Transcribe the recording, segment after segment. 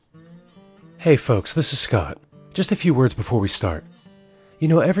Hey folks, this is Scott. Just a few words before we start. You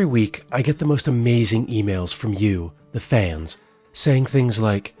know, every week I get the most amazing emails from you, the fans, saying things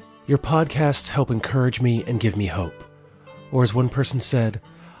like, your podcasts help encourage me and give me hope. Or as one person said,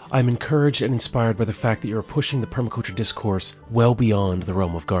 I'm encouraged and inspired by the fact that you're pushing the permaculture discourse well beyond the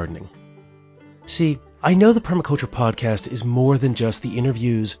realm of gardening. See, I know the Permaculture podcast is more than just the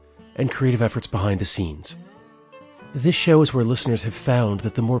interviews and creative efforts behind the scenes. This show is where listeners have found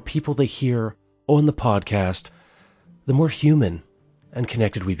that the more people they hear on the podcast, the more human and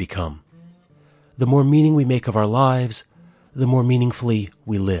connected we become. The more meaning we make of our lives, the more meaningfully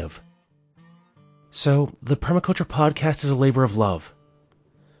we live. So, the Permaculture podcast is a labor of love.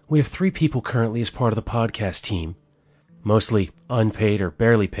 We have 3 people currently as part of the podcast team, mostly unpaid or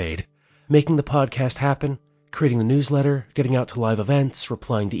barely paid, making the podcast happen, creating the newsletter, getting out to live events,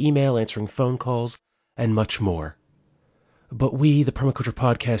 replying to email, answering phone calls, and much more. But we, the Permaculture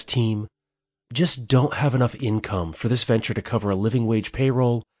podcast team, just don't have enough income for this venture to cover a living wage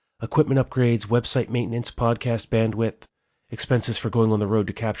payroll, equipment upgrades, website maintenance, podcast bandwidth, expenses for going on the road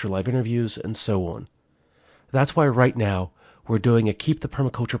to capture live interviews, and so on. That's why right now we're doing a Keep the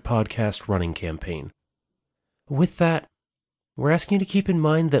Permaculture podcast running campaign. With that, we're asking you to keep in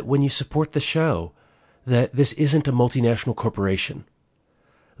mind that when you support the show, that this isn't a multinational corporation.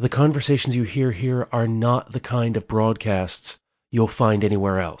 The conversations you hear here are not the kind of broadcasts you'll find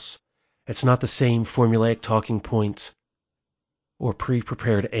anywhere else. It's not the same formulaic talking points or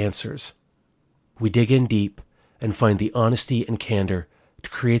pre-prepared answers. We dig in deep and find the honesty and candor to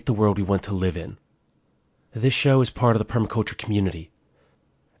create the world we want to live in. This show is part of the permaculture community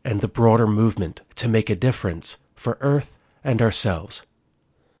and the broader movement to make a difference for Earth and ourselves.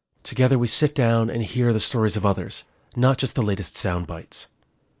 Together we sit down and hear the stories of others, not just the latest sound bites.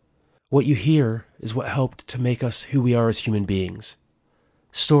 What you hear is what helped to make us who we are as human beings.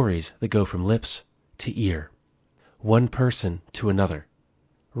 Stories that go from lips to ear, one person to another.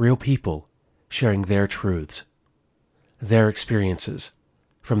 Real people sharing their truths, their experiences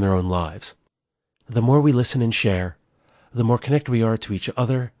from their own lives. The more we listen and share, the more connected we are to each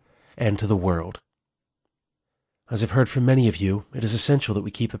other and to the world. As I've heard from many of you, it is essential that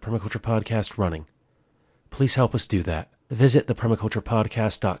we keep the Permaculture podcast running. Please help us do that. Visit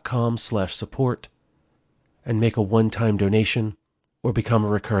thepermaculturepodcast.com/support and make a one-time donation or become a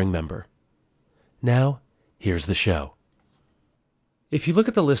recurring member. Now, here's the show. If you look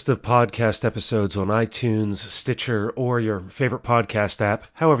at the list of podcast episodes on iTunes, Stitcher, or your favorite podcast app,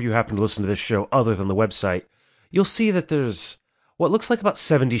 however you happen to listen to this show other than the website, you'll see that there's what looks like about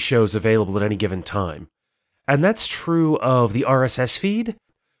 70 shows available at any given time. And that's true of the RSS feed,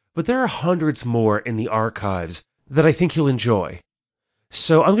 but there are hundreds more in the archives that I think you'll enjoy.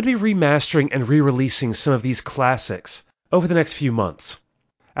 So I'm going to be remastering and re-releasing some of these classics over the next few months.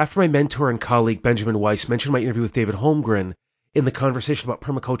 After my mentor and colleague Benjamin Weiss mentioned my interview with David Holmgren in the conversation about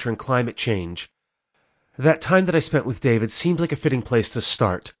permaculture and climate change, that time that I spent with David seemed like a fitting place to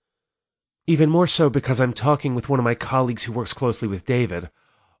start. Even more so because I'm talking with one of my colleagues who works closely with David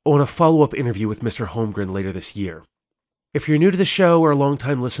on a follow-up interview with Mr. Holmgren later this year. If you're new to the show or a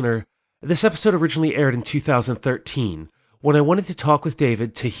long-time listener, this episode originally aired in 2013 when I wanted to talk with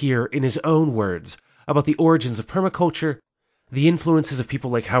David to hear, in his own words, about the origins of permaculture, the influences of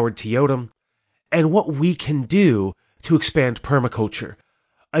people like Howard T. Odom, and what we can do to expand permaculture,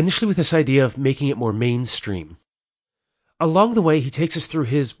 initially with this idea of making it more mainstream. Along the way, he takes us through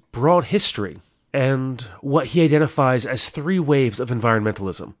his broad history and what he identifies as 3 waves of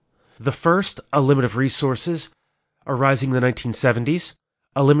environmentalism. The first, a limit of resources, arising in the 1970s,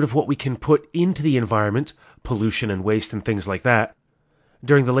 a limit of what we can put into the environment, pollution and waste and things like that,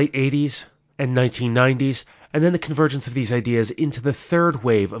 during the late 80s and 1990s, and then the convergence of these ideas into the third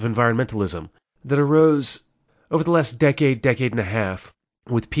wave of environmentalism that arose over the last decade and a half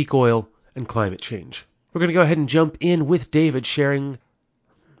with peak oil and climate change. We're going to go ahead and jump in with David sharing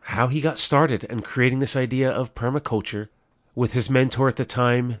how he got started and creating this idea of permaculture with his mentor at the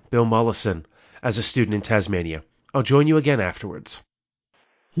time, Bill Mollison, as a student in Tasmania. I'll join you again afterwards.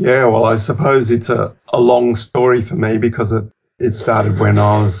 Yeah, well, I suppose it's a long story for me because it started when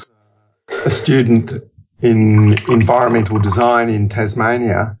I was a student in environmental design in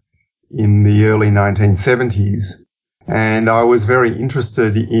Tasmania in the early 1970s. And I was very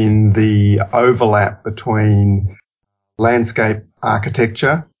interested in the overlap between landscape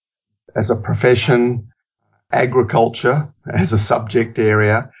architecture as a profession, agriculture as a subject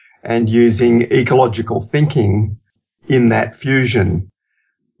area, and using ecological thinking in that fusion.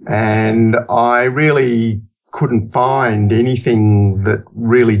 And I really couldn't find anything that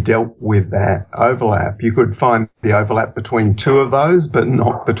really dealt with that overlap. You could find the overlap between 2 of those, but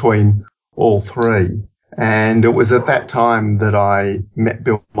not between all three. And it was at that time that I met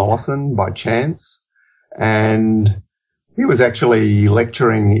Bill Mollison by chance, and he was actually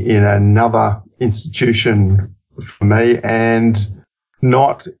lecturing in another institution for me and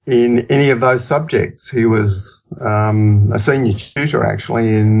not in any of those subjects. He was a senior tutor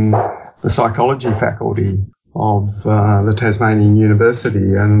actually in the psychology faculty of the Tasmanian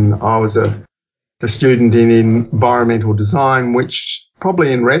University, and I was a student in environmental design, which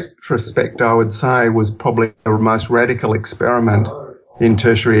probably in retrospect I would say was probably the most radical experiment in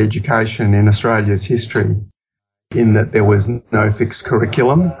tertiary education in Australia's history, in that there was no fixed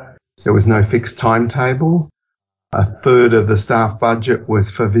curriculum, there was no fixed timetable. A third of the staff budget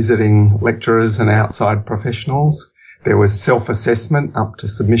was for visiting lecturers and outside professionals. There was self-assessment up to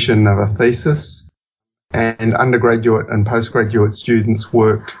submission of a thesis, and undergraduate and postgraduate students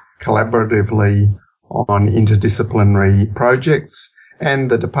worked collaboratively on interdisciplinary projects, and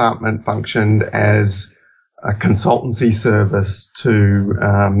the department functioned as a consultancy service to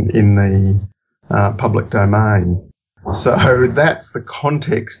in the public domain. So that's the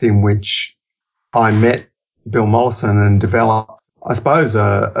context in which I met Bill Mollison and developed, I suppose,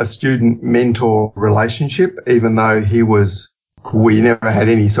 a student-mentor relationship, even though we never had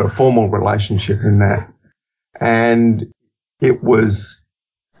any sort of formal relationship in that. And it was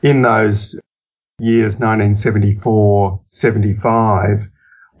in those years, 1974-75,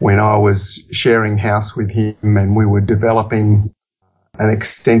 when I was sharing house with him and we were developing an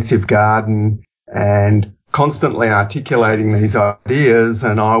extensive garden and constantly articulating these ideas,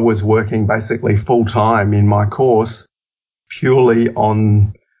 and I was working basically full-time in my course purely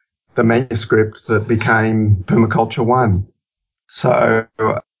on the manuscript that became Permaculture 1. So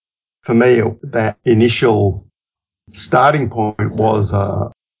for me, that initial starting point was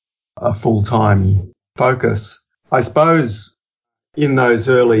a full-time focus. I suppose in those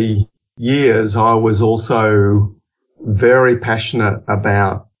early years, I was also very passionate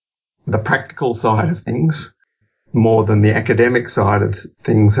about the practical side of things more than the academic side of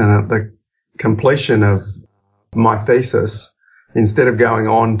things. And at the completion of my thesis, instead of going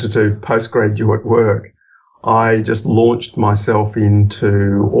on to do postgraduate work, I just launched myself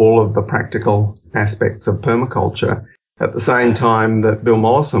into all of the practical aspects of permaculture at the same time that Bill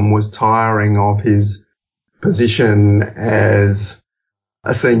Mollison was tiring of his position as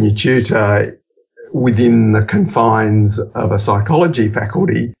a senior tutor within the confines of a psychology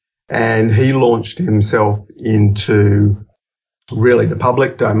faculty, and he launched himself into really the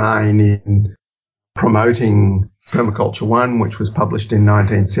public domain in promoting Permaculture 1, which was published in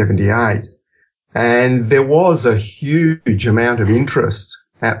 1978. And there was a huge amount of interest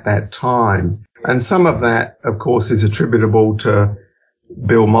at that time. And some of that, of course, is attributable to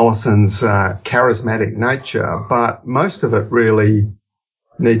Bill Mollison's charismatic nature, but most of it really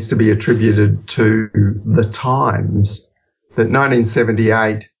needs to be attributed to the times. That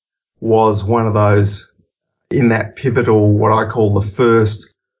 1978 was one of those, in that pivotal, what I call the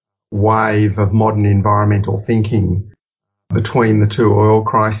first wave of modern environmental thinking between the two oil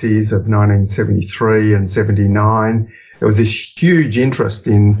crises of 1973 and 79. There was this huge interest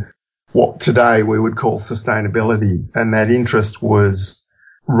in what today we would call sustainability, and that interest was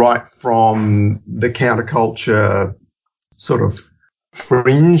right from the counterculture sort of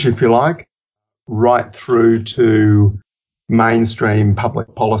fringe, if you like, right through to mainstream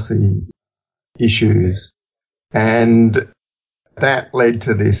public policy issues. And that led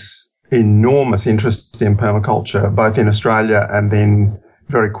to this enormous interest in permaculture, both in Australia and then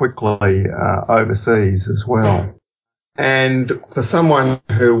very quickly overseas as well. And for someone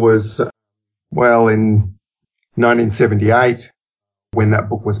who was, well, in 1978, when that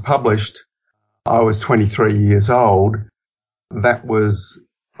book was published, I was 23 years old. That was,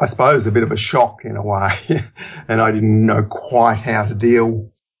 I suppose, a bit of a shock in a way, and I didn't know quite how to deal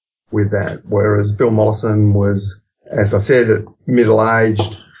with that. Whereas Bill Mollison was, as I said,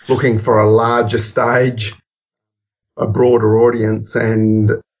 middle-aged, looking for a larger stage, a broader audience, and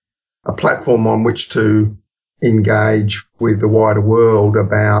a platform on which to engage with the wider world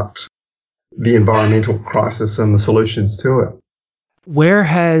about the environmental crisis and the solutions to it. Where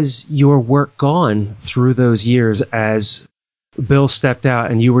has your work gone through those years as Bill stepped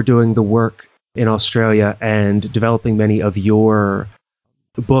out and you were doing the work in Australia and developing many of your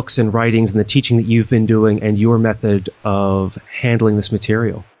books and writings and the teaching that you've been doing and your method of handling this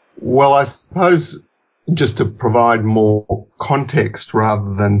material? Well, I suppose just to provide more context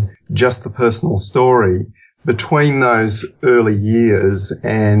rather than just the personal story, between those early years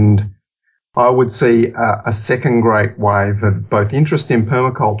and I would see a second great wave of both interest in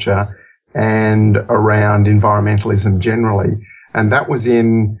permaculture and around environmentalism generally. And that was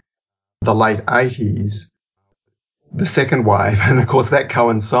in the late 80s, the second wave, and of course that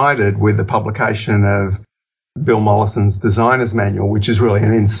coincided with the publication of Bill Mollison's Designer's Manual, which is really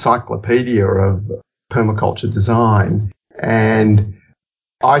an encyclopedia of permaculture design. And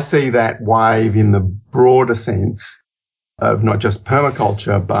I see that wave in the broader sense of not just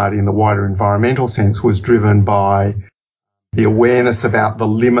permaculture, but in the wider environmental sense, was driven by the awareness about the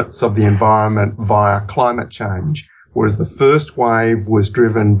limits of the environment via climate change, whereas the first wave was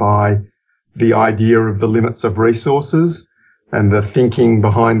driven by the idea of the limits of resources, and the thinking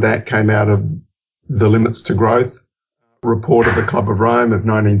behind that came out of the Limits to Growth report of the Club of Rome of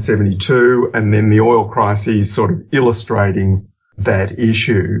 1972, and then the oil crisis sort of illustrating that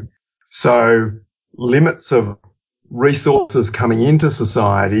issue. So limits of resources coming into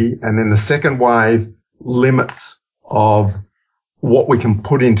society, and then the second wave, limits of what we can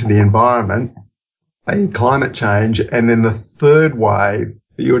put into the environment, climate change, and then the third wave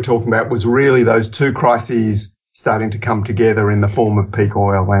that you were talking about was really those two crises starting to come together in the form of peak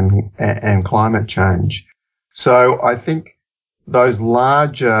oil and climate change. So I think those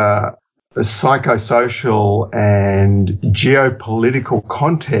larger psychosocial and geopolitical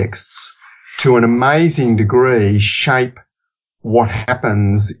contexts to an amazing degree shape what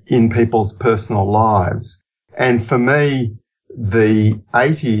happens in people's personal lives. And for me, the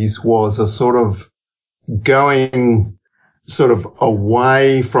 80s was a sort of going sort of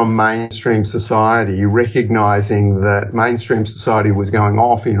away from mainstream society, recognizing that mainstream society was going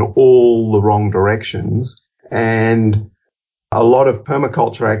off in all the wrong directions. And a lot of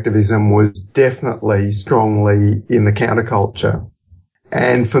permaculture activism was definitely strongly in the counterculture.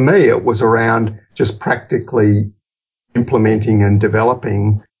 And for me, it was around just practically implementing and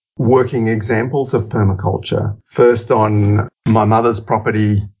developing working examples of permaculture. First on my mother's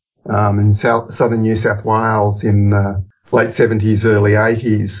property in southern New South Wales in the late 70s, early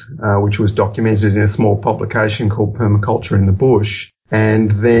 80s, which was documented in a small publication called Permaculture in the Bush.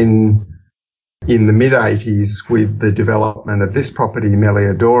 And then in the mid-80s with the development of this property,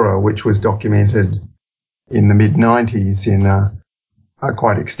 Meliadora, which was documented in the mid-90s in a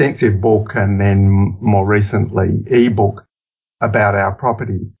quite extensive book, and then more recently ebook about our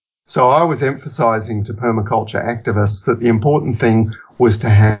property. So I was emphasising to permaculture activists that the important thing was to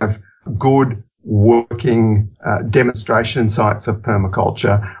have good working demonstration sites of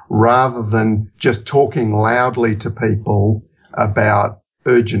permaculture rather than just talking loudly to people about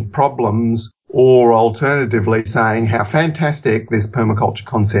urgent problems, or alternatively saying how fantastic this permaculture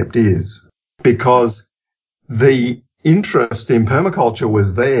concept is. Because the interest in permaculture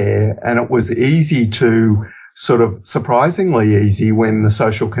was there, and it was easy to sort of surprisingly easy when the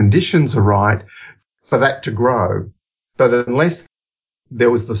social conditions are right for that to grow. But unless there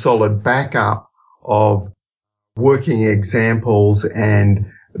was the solid backup of working examples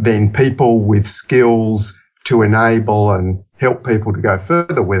and then people with skills to enable and help people to go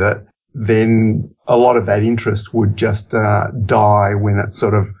further with it, then a lot of that interest would just die when it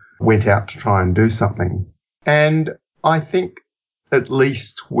sort of went out to try and do something. And I think at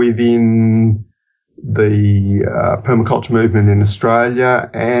least within the permaculture movement in Australia,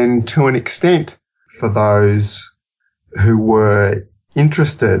 and to an extent for those who were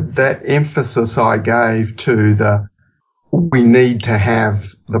interested, that emphasis I gave to we need to have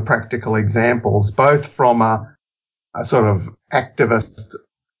the practical examples, both from a sort of activist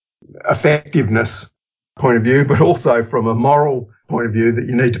effectiveness point of view, but also from a moral point of view, that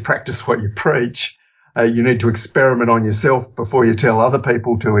you need to practice what you preach. You need to experiment on yourself before you tell other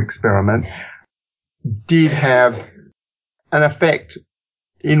people to experiment, did have an effect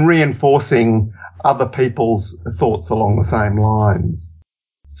in reinforcing other people's thoughts along the same lines.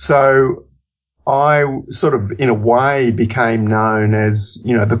 So I sort of, in a way, became known as,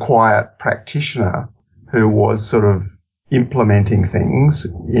 the quiet practitioner who was sort of implementing things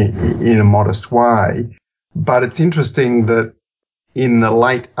in a modest way. But it's interesting that in the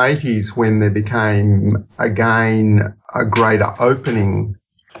late 80s, when there became, again, a greater opening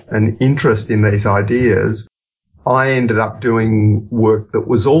and interest in these ideas, I ended up doing work that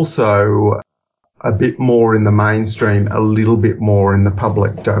was also a bit more in the mainstream, a little bit more in the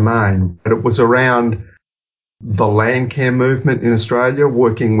public domain. But it was around the land care movement in Australia,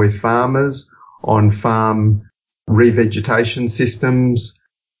 working with farmers on farm revegetation systems,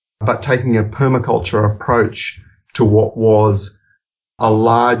 but taking a permaculture approach to what was a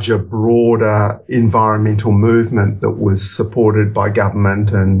larger, broader environmental movement that was supported by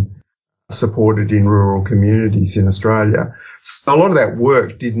government and supported in rural communities in Australia. So a lot of that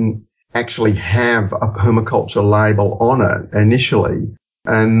work didn't actually have a permaculture label on it initially.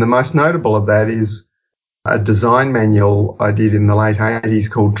 And the most notable of that is a design manual I did in the late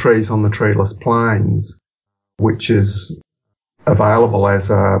 80s called Trees on the Treeless Plains, which is available as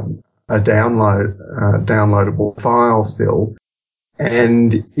a downloadable file still.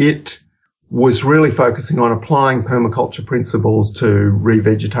 And it was really focusing on applying permaculture principles to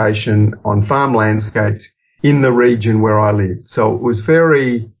revegetation on farm landscapes in the region where I lived. So it was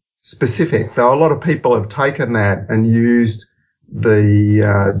very specific, though a lot of people have taken that and used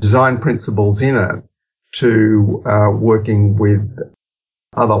the design principles in it to working with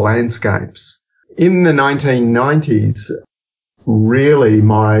other landscapes. In the 1990s, really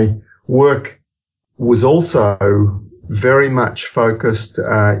my work was also very much focused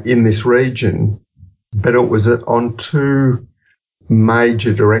in this region, but it was on two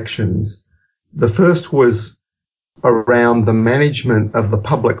major directions. The first was around the management of the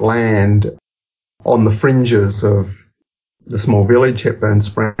public land on the fringes of the small village, Hepburn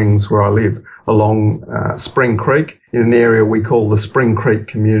Springs, where I live, along Spring Creek, in an area we call the Spring Creek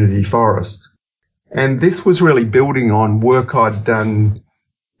Community Forest. And this was really building on work I'd done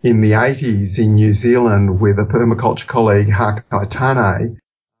in the 80s in New Zealand with a permaculture colleague, Hakai Tane,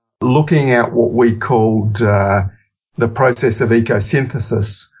 looking at what we called the process of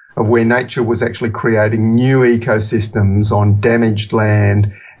ecosynthesis, of where nature was actually creating new ecosystems on damaged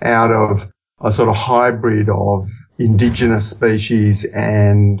land out of a sort of hybrid of indigenous species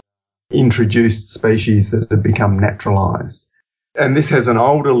and introduced species that had become naturalized. And this has an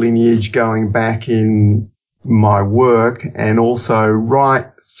older lineage going back in my work and also right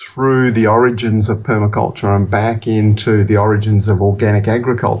through the origins of permaculture and back into the origins of organic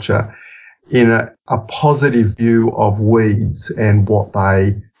agriculture in a positive view of weeds and what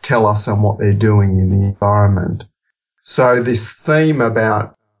they tell us and what they're doing in the environment. So this theme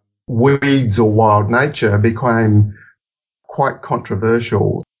about weeds or wild nature became quite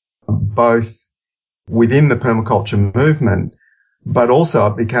controversial, both within the permaculture movement, but also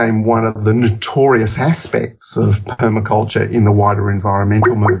it became one of the notorious aspects of permaculture in the wider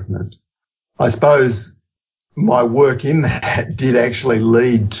environmental movement. I suppose my work in that did actually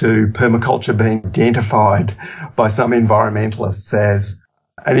lead to permaculture being identified by some environmentalists as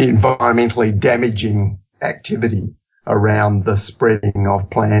an environmentally damaging activity around the spreading of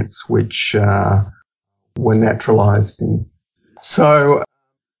plants which were naturalizing. So,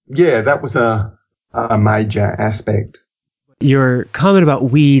 yeah, that was a major aspect. Your comment about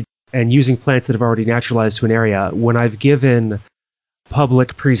weeds and using plants that have already naturalized to an area, when I've given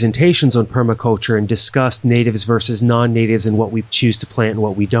public presentations on permaculture and discussed natives versus non-natives and what we choose to plant and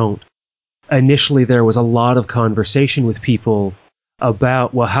what we don't, initially there was a lot of conversation with people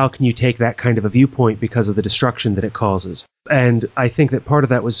about, well, how can you take that kind of a viewpoint because of the destruction that it causes? And I think that part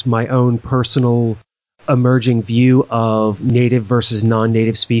of that was my own personal emerging view of native versus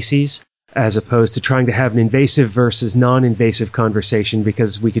non-native species, as opposed to trying to have an invasive versus non-invasive conversation,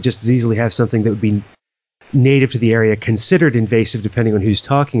 because we could just as easily have something that would be native to the area considered invasive depending on who's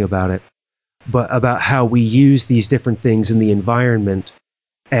talking about it, but about how we use these different things in the environment,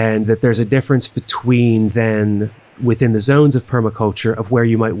 and that there's a difference between then within the zones of permaculture of where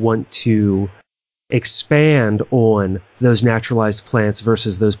you might want to expand on those naturalized plants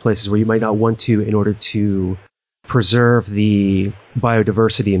versus those places where you might not want to in order to preserve the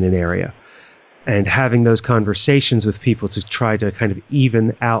biodiversity in an area. And having those conversations with people to try to kind of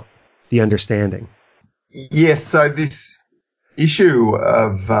even out the understanding. Yes, so this issue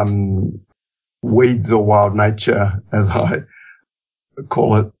of weeds or wild nature, as I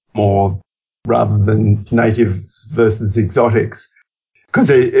call it more, rather than natives versus exotics, because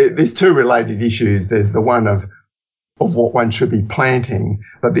there's two related issues. There's the one of what one should be planting,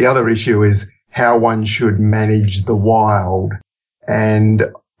 but the other issue is how one should manage the wild. And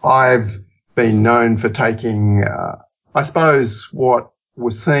I've been known for taking, I suppose, what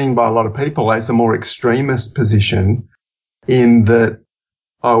was seen by a lot of people as a more extremist position, in that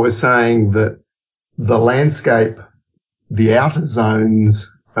I was saying that the landscape, the outer zones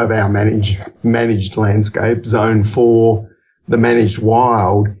of our managed landscape, zone 4, the managed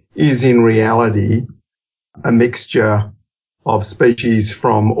wild, is in reality a mixture of species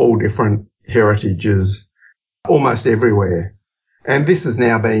from all different heritages, almost everywhere. And this is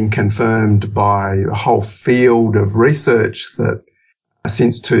now being confirmed by a whole field of research that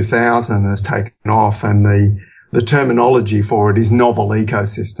since 2000 has taken off, and the terminology for it is novel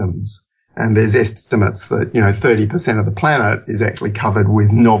ecosystems. And there's estimates that, 30% of the planet is actually covered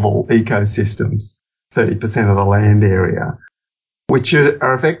with novel ecosystems, 30% of the land area, which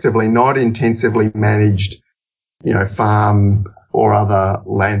are effectively not intensively managed, farm or other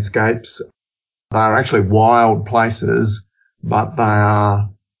landscapes. They are actually wild places, but they are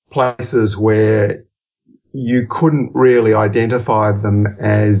places where you couldn't really identify them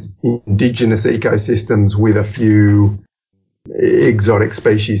as indigenous ecosystems with a few exotic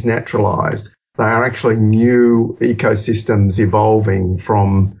species naturalized. They are actually new ecosystems evolving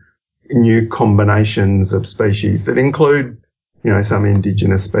from new combinations of species that include, some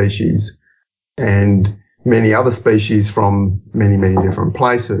indigenous species and many other species from many, many different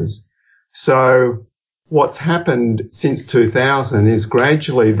places. So what's happened since 2000 is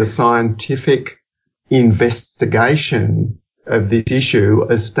gradually the scientific investigation of this issue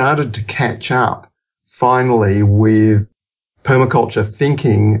has started to catch up finally with permaculture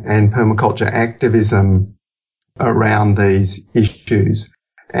thinking and permaculture activism around these issues.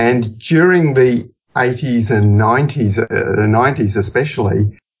 And during the 80s and 90s, the 90s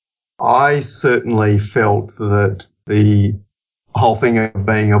especially, I certainly felt that the whole thing of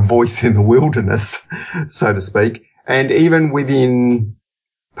being a voice in the wilderness, so to speak, and even within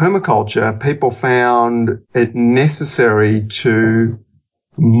permaculture, people found it necessary to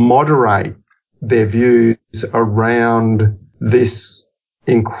moderate their views around this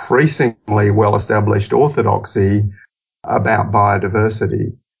increasingly well-established orthodoxy about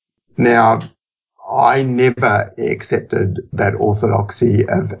biodiversity. Now, I never accepted that orthodoxy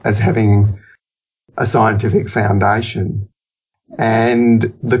as having a scientific foundation.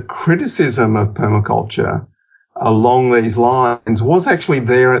 And the criticism of permaculture along these lines was actually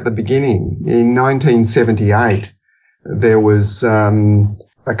there at the beginning. In 1978, there was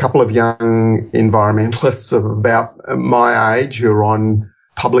a couple of young environmentalists of about my age who were on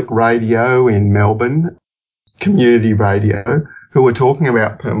public radio in Melbourne, community radio, who were talking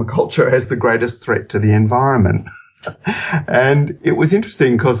about permaculture as the greatest threat to the environment. And it was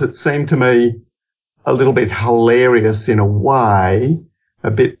interesting because it seemed to me a little bit hilarious in a way,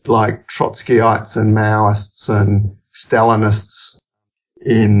 a bit like Trotskyites and Maoists and Stalinists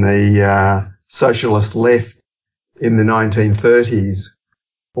in the socialist left in the 1930s,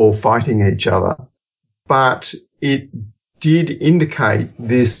 all fighting each other. But it did indicate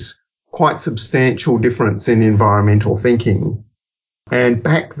this quite substantial difference in environmental thinking. And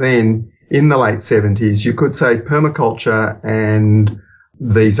back then, in the late 70s, you could say permaculture and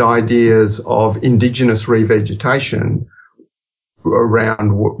these ideas of indigenous revegetation around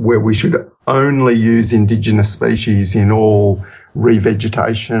where we should only use indigenous species in all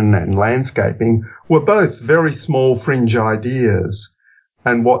revegetation and landscaping were both very small fringe ideas.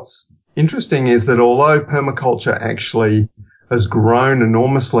 And what's interesting is that although permaculture actually has grown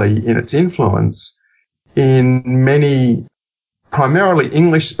enormously in its influence, in many primarily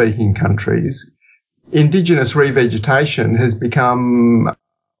English-speaking countries, indigenous revegetation has become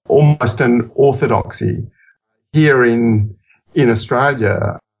almost an orthodoxy. Here in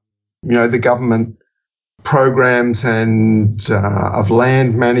Australia, the government programs and of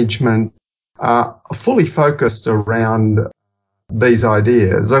land management are fully focused around these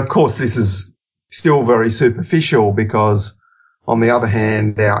ideas. Of course, this is still very superficial because, on the other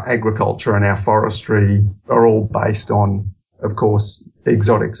hand, our agriculture and our forestry are all based on, of course,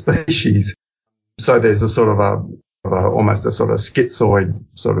 exotic species. So there's a sort of almost a sort of schizoid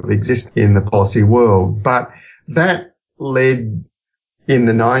sort of exist in the policy world. But that led in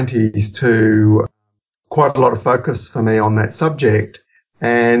the 90s to quite a lot of focus for me on that subject.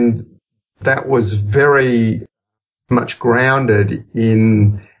 And that was very much grounded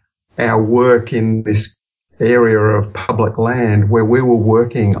in our work in this area of public land where we were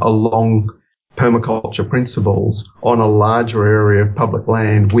working along permaculture principles on a larger area of public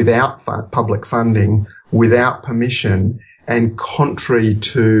land without public funding, without permission, and contrary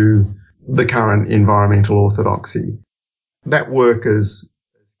to the current environmental orthodoxy. That work has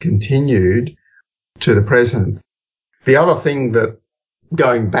continued to the present. The other thing that,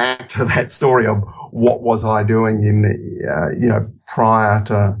 going back to that story of what was I doing in the, prior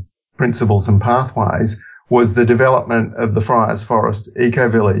to Principles and Pathways, was the development of the Friars Forest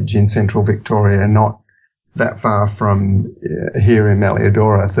Eco-Village in central Victoria, not that far from here in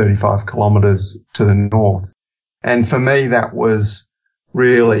Maliadora, 35 kilometres to the north. And for me, that was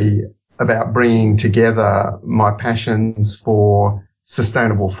really about bringing together my passions for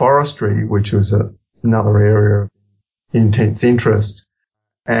sustainable forestry, which was another area of intense interest,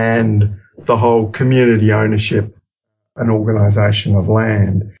 and the whole community ownership and organisation of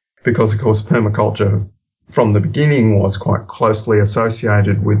land, because, of course, permaculture from the beginning was quite closely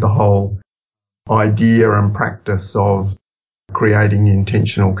associated with the whole idea and practice of creating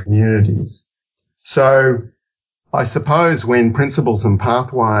intentional communities. So I suppose when Principles and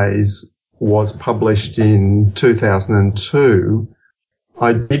Pathways was published in 2002,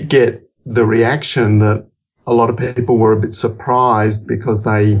 I did get the reaction that a lot of people were a bit surprised because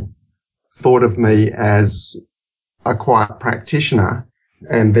they thought of me as a quiet practitioner,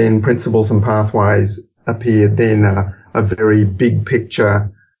 and then Principles and Pathways appeared then a very big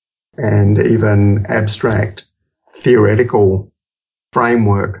picture and even abstract theoretical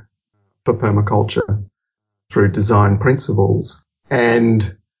framework for permaculture through design principles.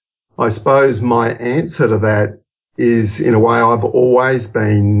 And I suppose my answer to that is, in a way, I've always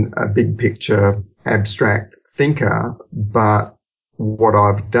been a big picture abstract thinker, but what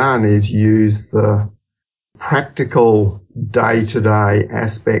I've done is use the practical day-to-day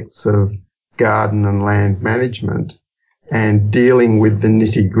aspects of garden and land management and dealing with the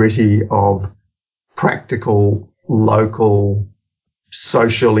nitty-gritty of practical, local,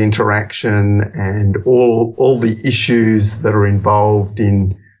 social interaction and all the issues that are involved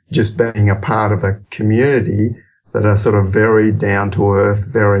in just being a part of a community that are sort of very down to earth,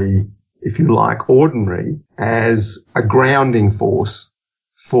 very, if you like, ordinary, as a grounding force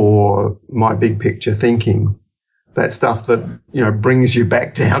for my big picture thinking. That stuff that, brings you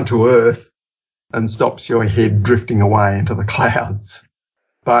back down to earth and stops your head drifting away into the clouds.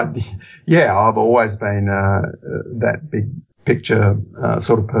 But yeah, I've always been that big picture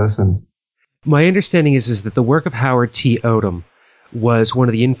sort of person. My understanding is that the work of Howard T. Odum was one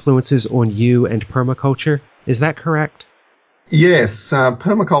of the influences on you and permaculture. Is that correct? Yes,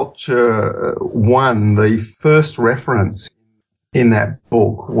 Permaculture 1, the first reference in that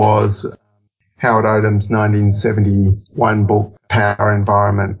book was Howard Odum's 1971 book, Power,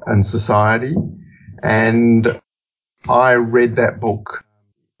 Environment and Society. And I read that book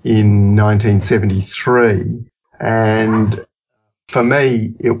in 1973, and for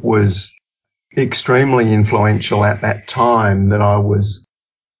me it was extremely influential at that time that I was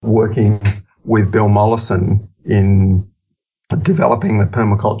working with Bill Mollison in developing the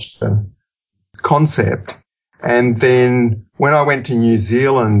permaculture concept. And then when I went to New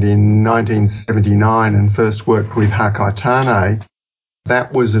Zealand in 1979 and first worked with Hakai Tane,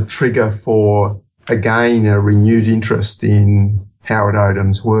 that was a trigger for, again, a renewed interest in Howard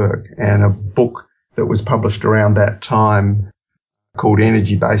Odum's work, and a book that was published around that time called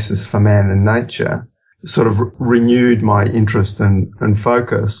Energy Basis for Man and Nature sort of renewed my interest and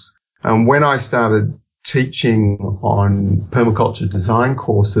focus. And when I started teaching on permaculture design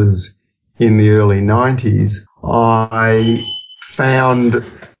courses in the early 90s, I found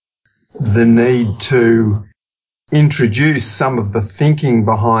the need to introduce some of the thinking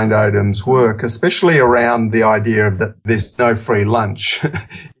behind Odum's work, especially around the idea of that there's no free lunch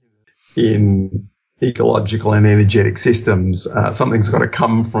in ecological and energetic systems. Something's got to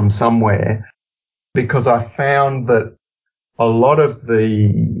come from somewhere, because I found that a lot of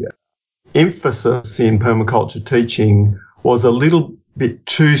the emphasis in permaculture teaching was a little bit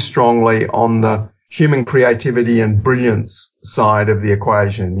too strongly on the human creativity and brilliance side of the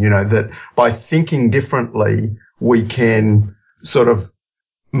equation, that by thinking differently, we can sort of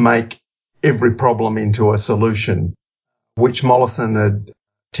make every problem into a solution, which Mollison had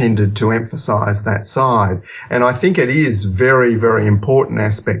tended to emphasize that side. And I think it is very, very important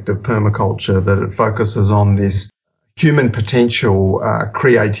aspect of permaculture that it focuses on this human potential,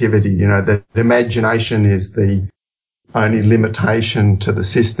 creativity, that imagination is the only limitation to the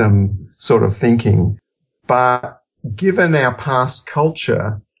system sort of thinking. But given our past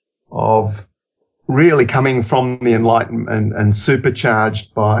culture of really coming from the Enlightenment and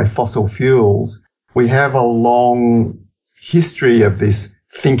supercharged by fossil fuels, we have a long history of this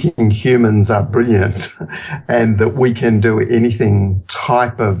thinking humans are brilliant and that we can do anything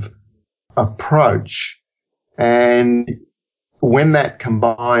type of approach. And when that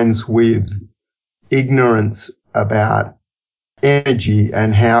combines with ignorance about energy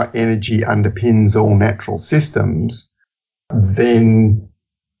and how energy underpins all natural systems, then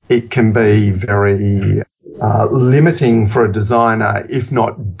it can be very limiting for a designer, if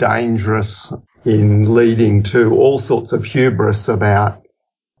not dangerous, in leading to all sorts of hubris about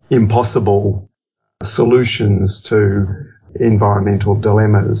impossible solutions to environmental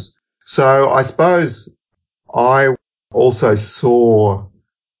dilemmas. So I suppose I also saw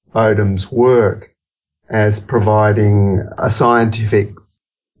Odum's work as providing a scientific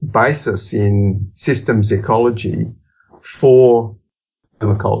basis in systems ecology for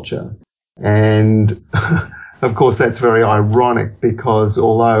permaculture. And of course that's very ironic, because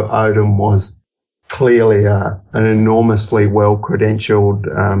although Odum was clearly an enormously well-credentialed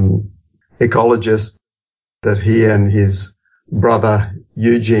ecologist, that he and his brother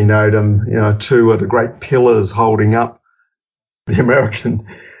Eugene Odum, two of the great pillars holding up the American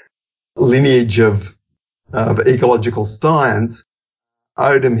lineage of ecological science,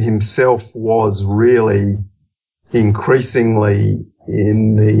 Odum himself was really increasingly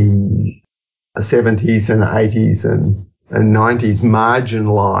in the 70s and 80s and 90s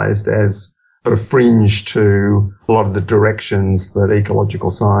marginalised as sort of fringe to a lot of the directions that ecological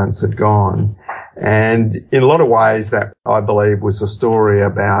science had gone. And in a lot of ways that, I believe, was a story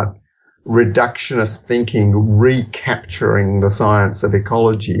about reductionist thinking recapturing the science of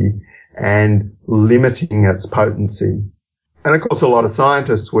ecology and limiting its potency. And of course, a lot of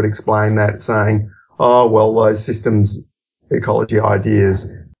scientists would explain that saying, oh, well, those systems ecology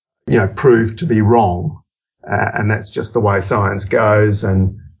ideas, proved to be wrong. And that's just the way science goes.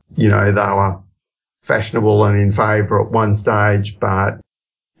 And, they were fashionable and in favour at one stage, but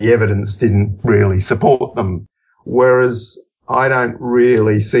the evidence didn't really support them. Whereas I don't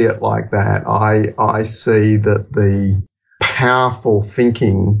really see it like that. I see that the powerful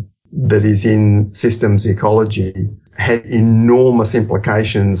thinking that is in systems ecology had enormous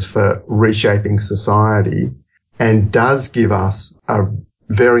implications for reshaping society and does give us a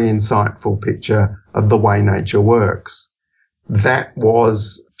very insightful picture of the way nature works. That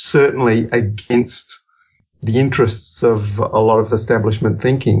was certainly against the interests of a lot of establishment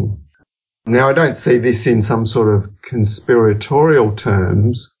thinking. Now, I don't see this in some sort of conspiratorial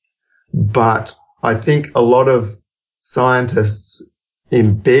terms, but I think a lot of scientists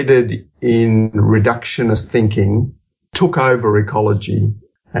embedded in reductionist thinking took over ecology.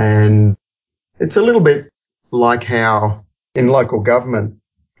 And it's a little bit like how in local government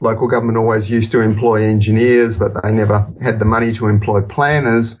always used to employ engineers, but they never had the money to employ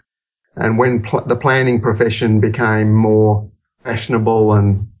planners. And when the planning profession became more fashionable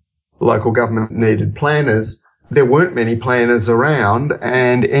and local government needed planners, there weren't many planners around,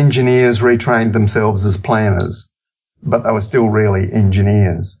 and engineers retrained themselves as planners, but they were still really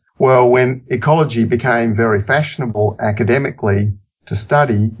engineers. Well, when ecology became very fashionable academically to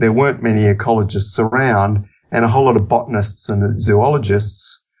study, there weren't many ecologists around, and a whole lot of botanists and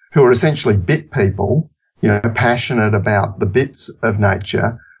zoologists who were essentially bit people, passionate about the bits of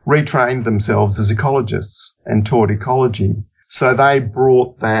nature, retrained themselves as ecologists and taught ecology. So they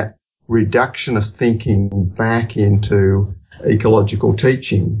brought that reductionist thinking back into ecological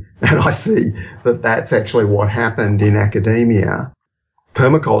teaching. And I see that that's actually what happened in academia.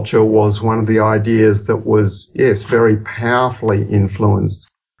 Permaculture was one of the ideas that was, yes, very powerfully influenced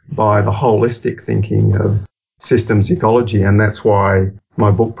by the holistic thinking of systems ecology. And that's why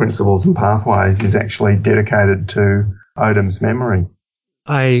my book, Principles and Pathways, is actually dedicated to Odom's memory.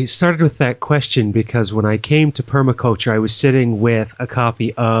 I started with that question because when I came to permaculture, I was sitting with a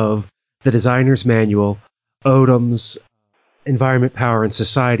copy of the Designer's Manual, Odom's Environment, Power, and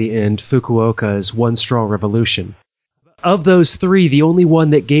Society, and Fukuoka's One Straw Revolution. Of those three, the only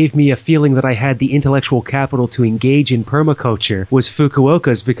one that gave me a feeling that I had the intellectual capital to engage in permaculture was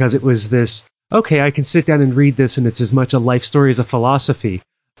Fukuoka's, because it was this, okay, I can sit down and read this and it's as much a life story as a philosophy.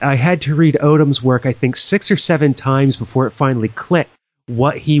 I had to read Odom's work, I think, 6 or 7 times before it finally clicked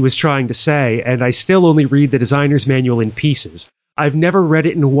what he was trying to say, and I still only read the Designer's Manual in pieces. I've never read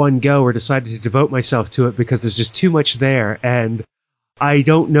it in one go or decided to devote myself to it because there's just too much there, and I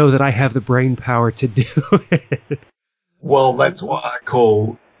don't know that I have the brain power to do it. Well, that's why I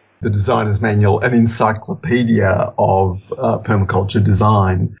call the Designer's Manual an encyclopedia of permaculture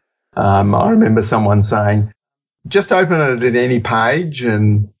design. I remember someone saying, just open it at any page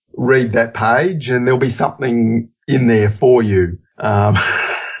and read that page and there'll be something in there for you.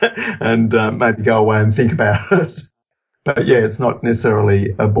 And maybe go away and think about it. But yeah, it's not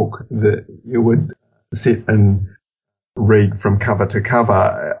necessarily a book that you would sit and read from cover to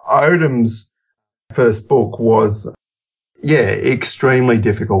cover. Odom's first book was, extremely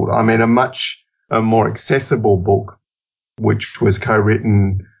difficult. I mean, a more accessible book, which was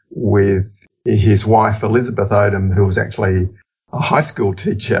co-written with his wife, Elizabeth Odom, who was actually a high school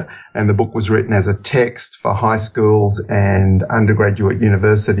teacher, and the book was written as a text for high schools and undergraduate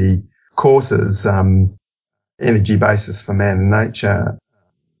university courses, Energy Basis for Man and Nature,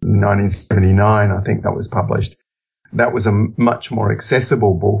 1979, I think that was published. That was a much more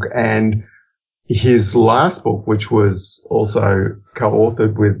accessible book. And his last book, which was also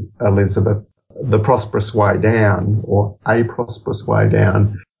co-authored with Elizabeth, The Prosperous Way Down, or A Prosperous Way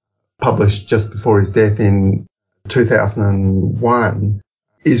Down, published just before his death in 2001,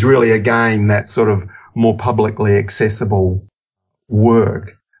 is really, again, that sort of more publicly accessible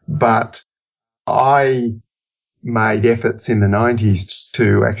work. But I made efforts in the 90s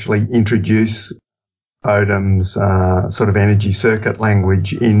to actually introduce Odom's sort of energy circuit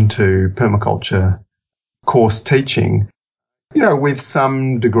language into permaculture course teaching, with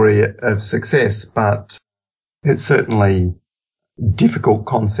some degree of success, but it's certainly difficult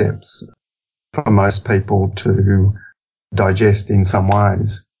concepts for most people to digest in some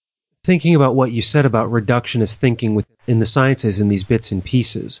ways. Thinking about what you said about reductionist thinking in the sciences in these bits and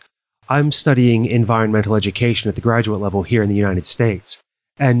pieces, I'm studying environmental education at the graduate level here in the United States,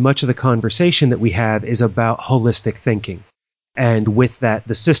 and much of the conversation that we have is about holistic thinking. And with that,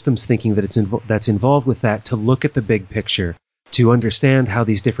 the systems thinking that's involved with that, to look at the big picture, to understand how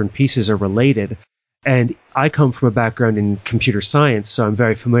these different pieces are related. And I come from a background in computer science, so I'm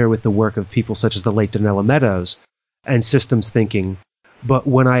very familiar with the work of people such as the late Donella Meadows and systems thinking. But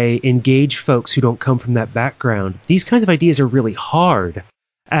when I engage folks who don't come from that background, these kinds of ideas are really hard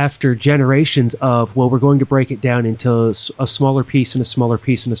after generations of, well, we're going to break it down into a smaller piece and a smaller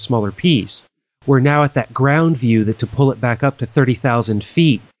piece and a smaller piece. We're now at that ground view that to pull it back up to 30,000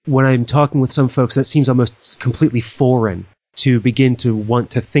 feet, when I'm talking with some folks, that seems almost completely foreign to begin to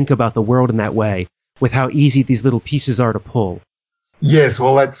want to think about the world in that way, with how easy these little pieces are to pull. Yes,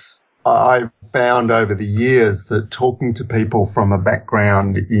 well, I've found over the years that talking to people from a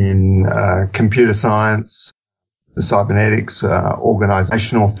background in computer science, cybernetics,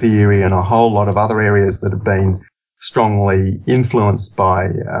 organizational theory, and a whole lot of other areas that have been strongly influenced by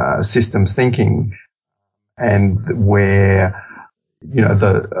systems thinking, and where,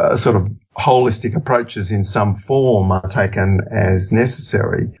 the sort of holistic approaches in some form are taken as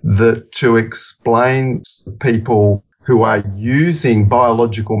necessary, that to explain to people who are using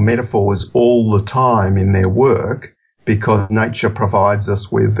biological metaphors all the time in their work, because nature provides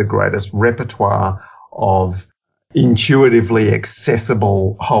us with the greatest repertoire of intuitively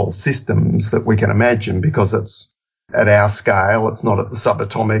accessible whole systems that we can imagine, because it's at our scale, it's not at the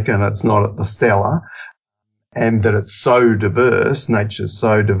subatomic and it's not at the stellar, and that it's so diverse, nature's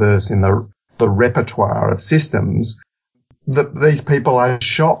so diverse in the repertoire of systems, that these people are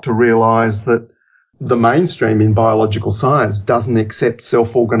shocked to realise that the mainstream in biological science doesn't accept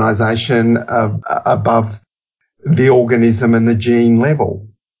self-organisation above the organism and the gene level.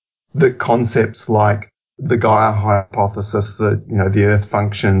 That concepts like the Gaia hypothesis that, the Earth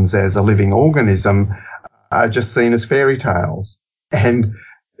functions as a living organism are just seen as fairy tales. And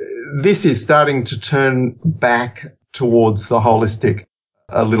this is starting to turn back towards the holistic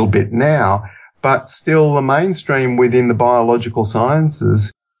a little bit now, but still the mainstream within the biological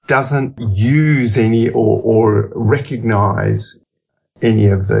sciences doesn't use any or recognise any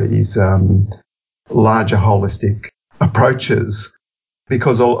of these larger holistic approaches,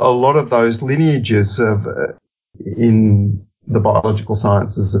 because a lot of those lineages in the biological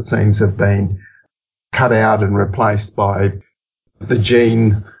sciences, it seems, have been cut out and replaced by the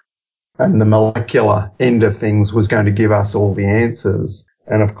gene, and the molecular end of things was going to give us all the answers.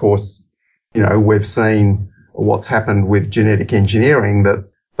 And of course, we've seen what's happened with genetic engineering, that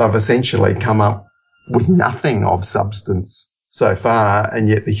they've essentially come up with nothing of substance so far. And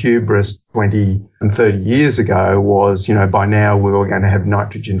yet the hubris 20 and 30 years ago was, by now we were going to have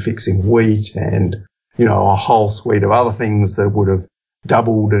nitrogen fixing wheat and, a whole suite of other things that would have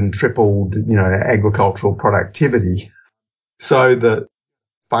doubled and tripled, agricultural productivity. So the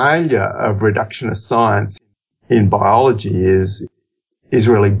failure of reductionist science in biology is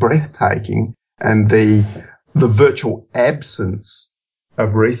really breathtaking, and the virtual absence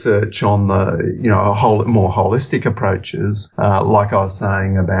of research on the whole more holistic approaches, like I was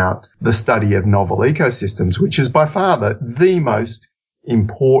saying about the study of novel ecosystems, which is by far the most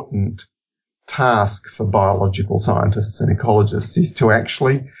important task for biological scientists and ecologists, is to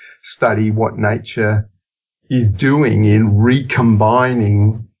actually study what nature is doing in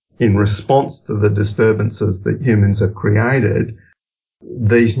recombining, in response to the disturbances that humans have created,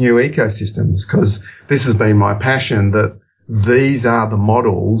 these new ecosystems. Because this has been my passion, that these are the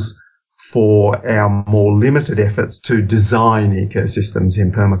models for our more limited efforts to design ecosystems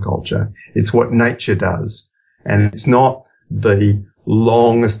in permaculture. It's what nature does, and it's not the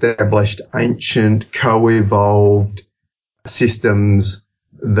long-established, ancient, co-evolved systems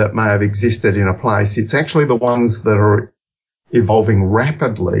that may have existed in a place. It's actually the ones that are evolving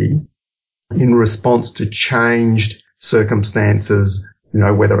rapidly in response to changed circumstances,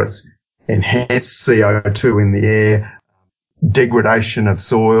 whether it's enhanced CO2 in the air, degradation of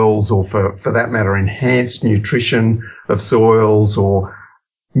soils, or for that matter, enhanced nutrition of soils, or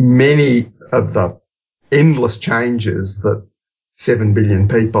many of the endless changes that 7 billion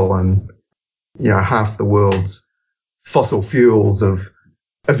people and, half the world's fossil fuels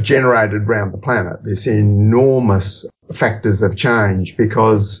have generated around the planet. This enormous factors of change,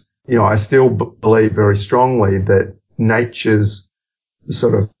 because, I still believe very strongly that nature's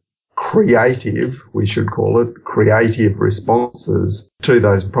sort of creative, we should call it, creative responses to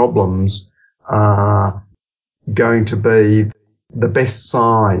those problems are going to be the best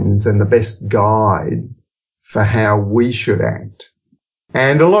signs and the best guide for how we should act.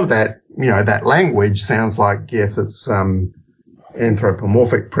 And a lot of that, that language sounds like, yes, it's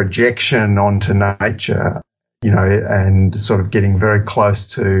anthropomorphic projection onto nature, and sort of getting very close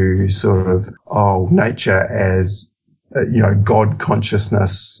to sort of, nature as, God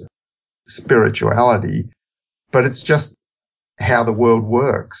consciousness, spirituality. But it's just how the world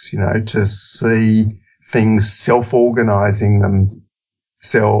works, to see things self-organizing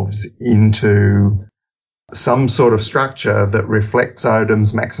themselves into some sort of structure that reflects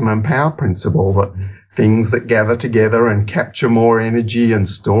Odum's maximum power principle, that things that gather together and capture more energy and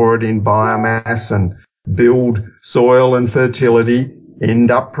store it in biomass and build soil and fertility end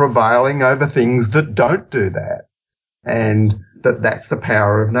up prevailing over things that don't do that. And that's the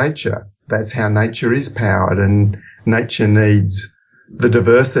power of nature. That's how nature is powered, and nature needs the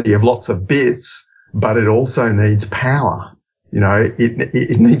diversity of lots of bits, but it also needs power.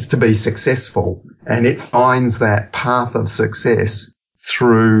 It needs to be successful, and it finds that path of success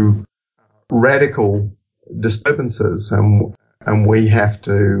through radical disturbances, and we have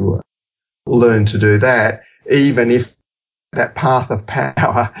to learn to do that, even if that path of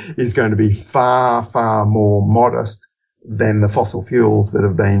power is going to be far, far more modest than the fossil fuels that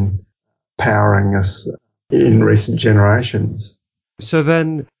have been powering us in recent generations. So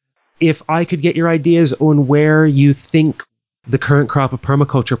then, if I could get your ideas on where you think the current crop of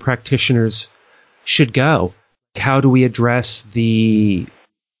permaculture practitioners should go, how do we address the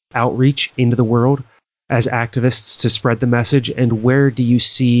outreach into the world as activists to spread the message, and where do you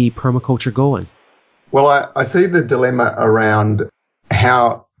see permaculture going? Well, I see the dilemma around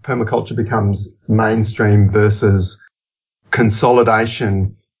how permaculture becomes mainstream versus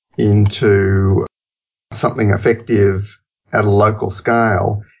consolidation into something effective at a local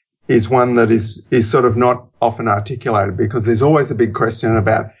scale is one that is sort of not often articulated, because there's always a big question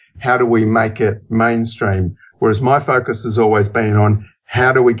about how do we make it mainstream, whereas my focus has always been on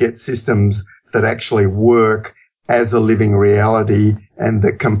how do we get systems that actually work as a living reality and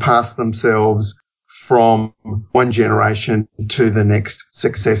that can pass themselves from one generation to the next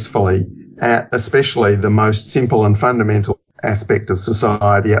successfully, at especially the most simple and fundamental aspect of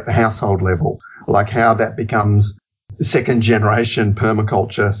society at the household level, like how that becomes second generation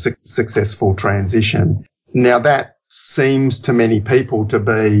permaculture successful transition. Now that seems to many people to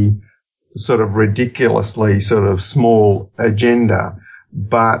be sort of ridiculously sort of small agenda,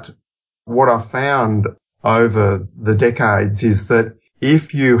 but what I've found over the decades is that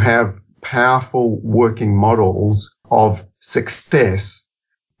if you have powerful working models of success,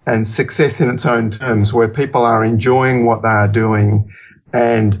 and success in its own terms, where people are enjoying what they are doing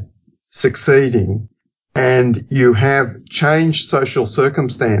and succeeding, and you have changed social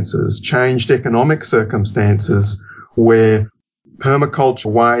circumstances, changed economic circumstances, where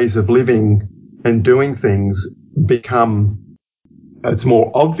permaculture ways of living and doing things it's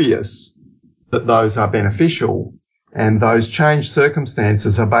more obvious that those are beneficial, and those changed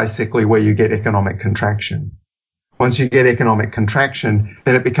circumstances are basically where you get economic contraction. Once you get economic contraction,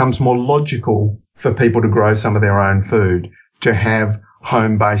 then it becomes more logical for people to grow some of their own food, to have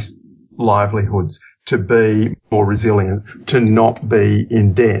home-based livelihoods, to be more resilient, to not be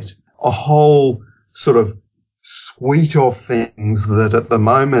in debt. A whole sort of suite of things that at the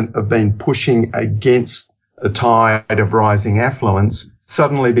moment have been pushing against a tide of rising affluence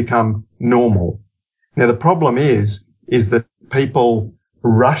suddenly become normal. Now, the problem is that people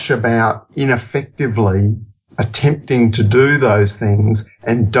rush about ineffectively attempting to do those things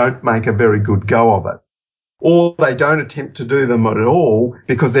and don't make a very good go of it. Or they don't attempt to do them at all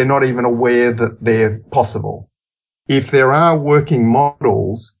because they're not even aware that they're possible. If there are working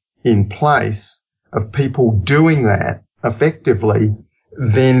models in place of people doing that effectively,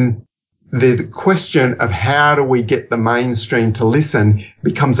 then the question of how do we get the mainstream to listen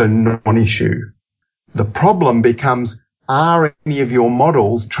becomes a non-issue. The problem becomes, are any of your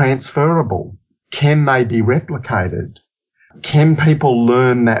models transferable? Can they be replicated? Can people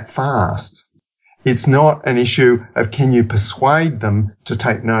learn that fast? It's not an issue of can you persuade them to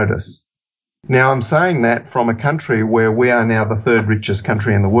take notice. Now, I'm saying that from a country where we are now the third richest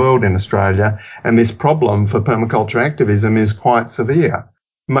country in the world in Australia, and this problem for permaculture activism is quite severe,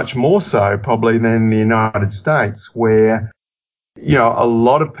 much more so probably than the United States, where a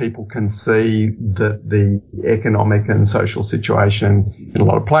lot of people can see that the economic and social situation in a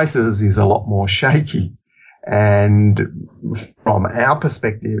lot of places is a lot more shaky. And from our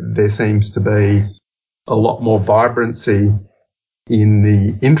perspective, there seems to be a lot more vibrancy in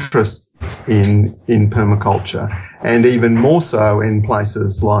the interest in permaculture, and even more so in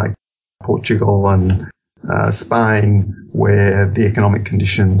places like Portugal and Spain, where the economic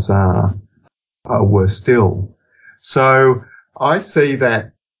conditions are worse still. So I see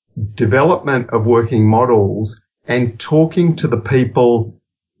that development of working models and talking to the people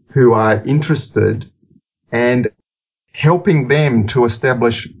who are interested and helping them to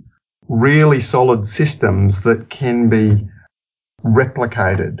establish really solid systems that can be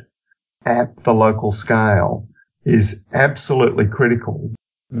replicated at the local scale is absolutely critical.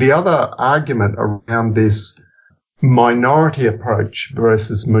 The other argument around this minority approach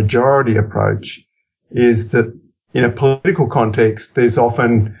versus majority approach is that in a political context, there's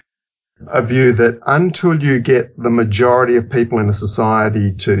often a view that until you get the majority of people in a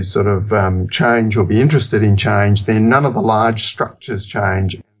society to sort of change or be interested in change, then none of the large structures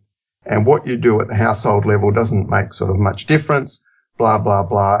change. And what you do at the household level doesn't make sort of much difference, blah, blah,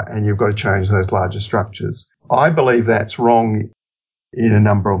 blah, and you've got to change those larger structures. I believe that's wrong in a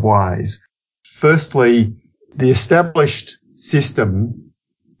number of ways. Firstly, the established system,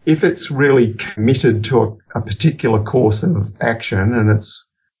 if it's really committed to a particular course of action and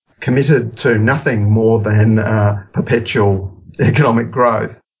it's committed to nothing more than perpetual economic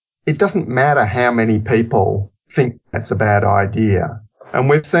growth, it doesn't matter how many people think that's a bad idea. And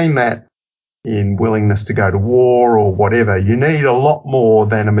we've seen that in willingness to go to war or whatever. You need a lot more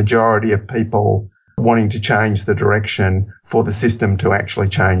than a majority of people wanting to change the direction for the system to actually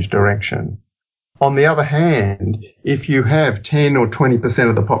change direction. On the other hand, if you have 10 or 20%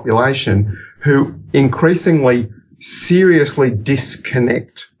 of the population who increasingly seriously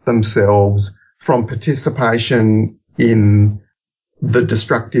disconnect themselves from participation in the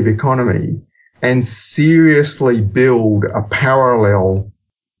destructive economy and seriously build a parallel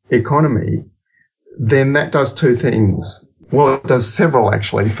economy, then that does two things. Well, it does several,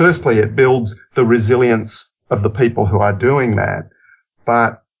 actually. Firstly, it builds the resilience of the people who are doing that.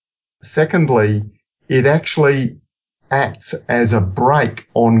 But secondly, it actually acts as a brake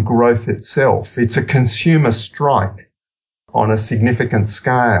on growth itself. It's a consumer strike on a significant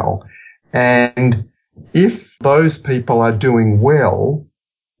scale. And if those people are doing well,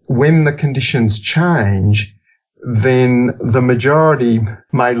 when the conditions change, then the majority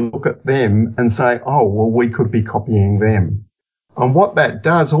may look at them and say, oh, well, we could be copying them. And what that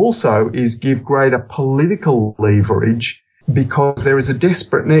does also is give greater political leverage because there is a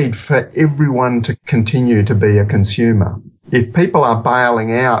desperate need for everyone to continue to be a consumer. If people are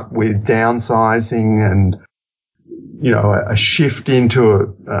bailing out with downsizing and, a shift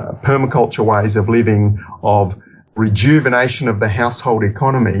into permaculture ways of living, of rejuvenation of the household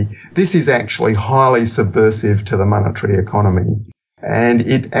economy, this is actually highly subversive to the monetary economy. And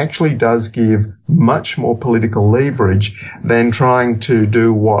it actually does give much more political leverage than trying to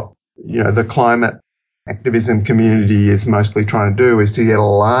do what, the climate activism community is mostly trying to do, is to get a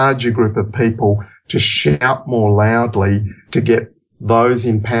larger group of people to shout more loudly to get those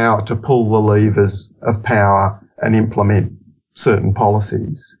in power to pull the levers of power and implement certain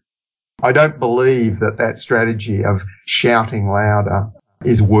policies. I don't believe that strategy of shouting louder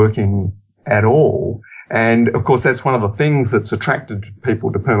is working at all. And of course, that's one of the things that's attracted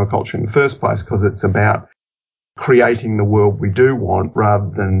people to permaculture in the first place, because it's about creating the world we do want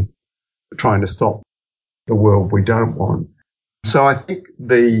rather than trying to stop the world we don't want. So I think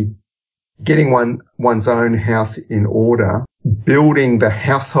the getting one's own house in order, building the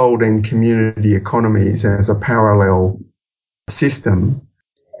household and community economies as a parallel system,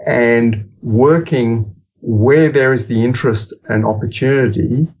 and working where there is the interest and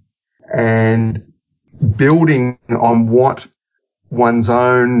opportunity, and building on what one's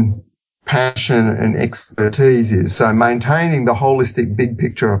own passion and expertise is. So maintaining the holistic big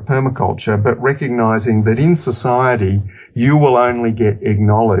picture of permaculture, but recognizing that in society you will only get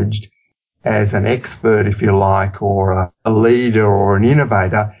acknowledged as an expert, if you like, or a leader or an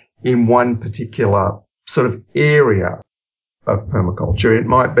innovator in one particular sort of area of permaculture. It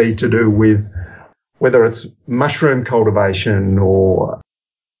might be to do with whether it's mushroom cultivation or,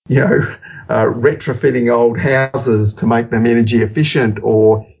 retrofitting old houses to make them energy efficient,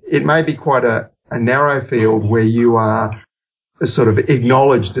 or it may be quite a narrow field where you are sort of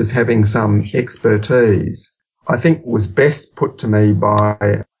acknowledged as having some expertise. I think was best put to me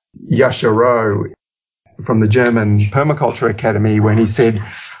by Yasha Rowe from the German Permaculture Academy when he said,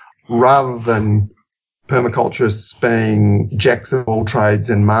 rather than permaculturists being jacks of all trades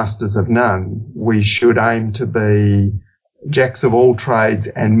and masters of none, we should aim to be jacks of all trades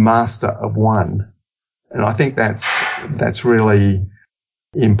and master of one. And I think that's really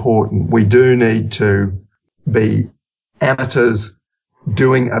important. We do need to be amateurs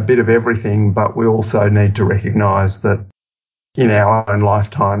doing a bit of everything, but we also need to recognise that in our own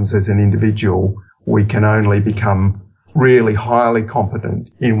lifetimes as an individual, we can only become really highly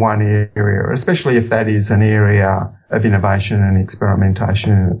competent in one area, especially if that is an area of innovation and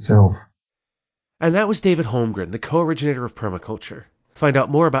experimentation in itself. And that was David Holmgren, the co-originator of Permaculture. Find out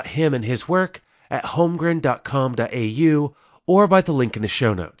more about him and his work at holmgren.com.au or by the link in the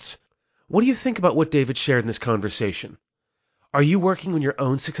show notes. What do you think about what David shared in this conversation? Are you working on your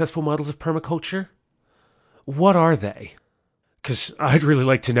own successful models of permaculture? What are they? Because I'd really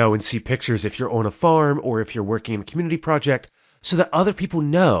like to know and see pictures if you're on a farm or if you're working in a community project so that other people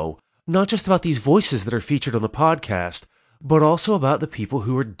know not just about these voices that are featured on the podcast, but also about the people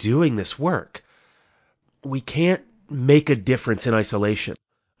who are doing this work. We can't make a difference in isolation,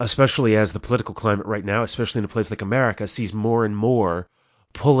 especially as the political climate right now, especially in a place like America, sees more and more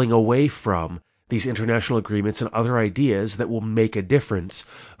pulling away from these international agreements and other ideas that will make a difference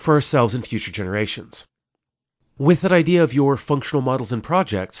for ourselves and future generations. With that idea of your functional models and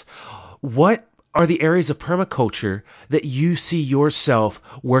projects, what are the areas of permaculture that you see yourself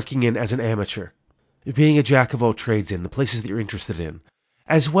working in as an amateur, being a jack of all trades in, the places that you're interested in,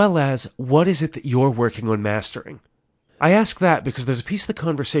 as well as what is it that you're working on mastering? I ask that because there's a piece of the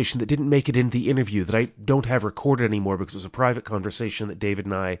conversation that didn't make it into the interview that I don't have recorded anymore because it was a private conversation that David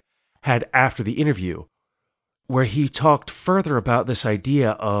and I had after the interview, where he talked further about this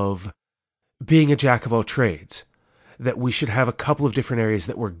idea of being a jack of all trades, that we should have a couple of different areas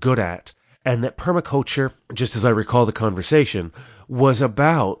that we're good at, and that permaculture, just as I recall the conversation, was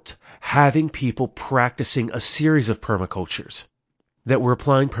about having people practicing a series of permacultures, that we're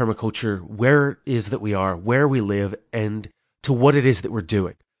applying permaculture where it is that we are, where we live, and to what it is that we're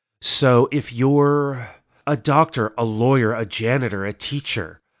doing. So if you're a doctor, a lawyer, a janitor, a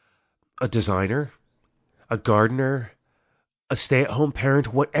teacher, a designer, a gardener, a stay-at-home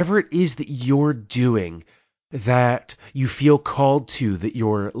parent, whatever it is that you're doing that you feel called to, that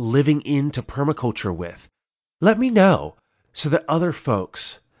you're living into permaculture with, let me know so that other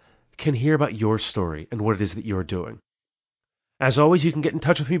folks can hear about your story and what it is that you're doing. As always, you can get in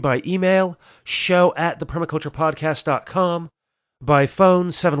touch with me by email, show@thepermaculturepodcast.com, by phone,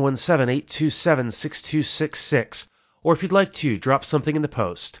 717-827-6266, or if you'd like to, drop something in the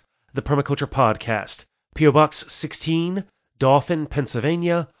post. The Permaculture Podcast, P.O. Box 16, Dauphin,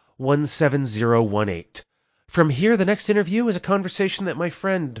 Pennsylvania, 17018. From here, the next interview is a conversation that my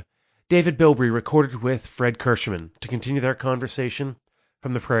friend David Bilbrey recorded with Fred Kirschman to continue their conversation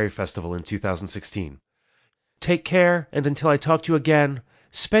from the Prairie Festival in 2016. Take care, and until I talk to you again,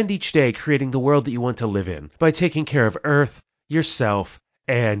 spend each day creating the world that you want to live in by taking care of Earth, yourself,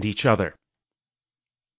 and each other.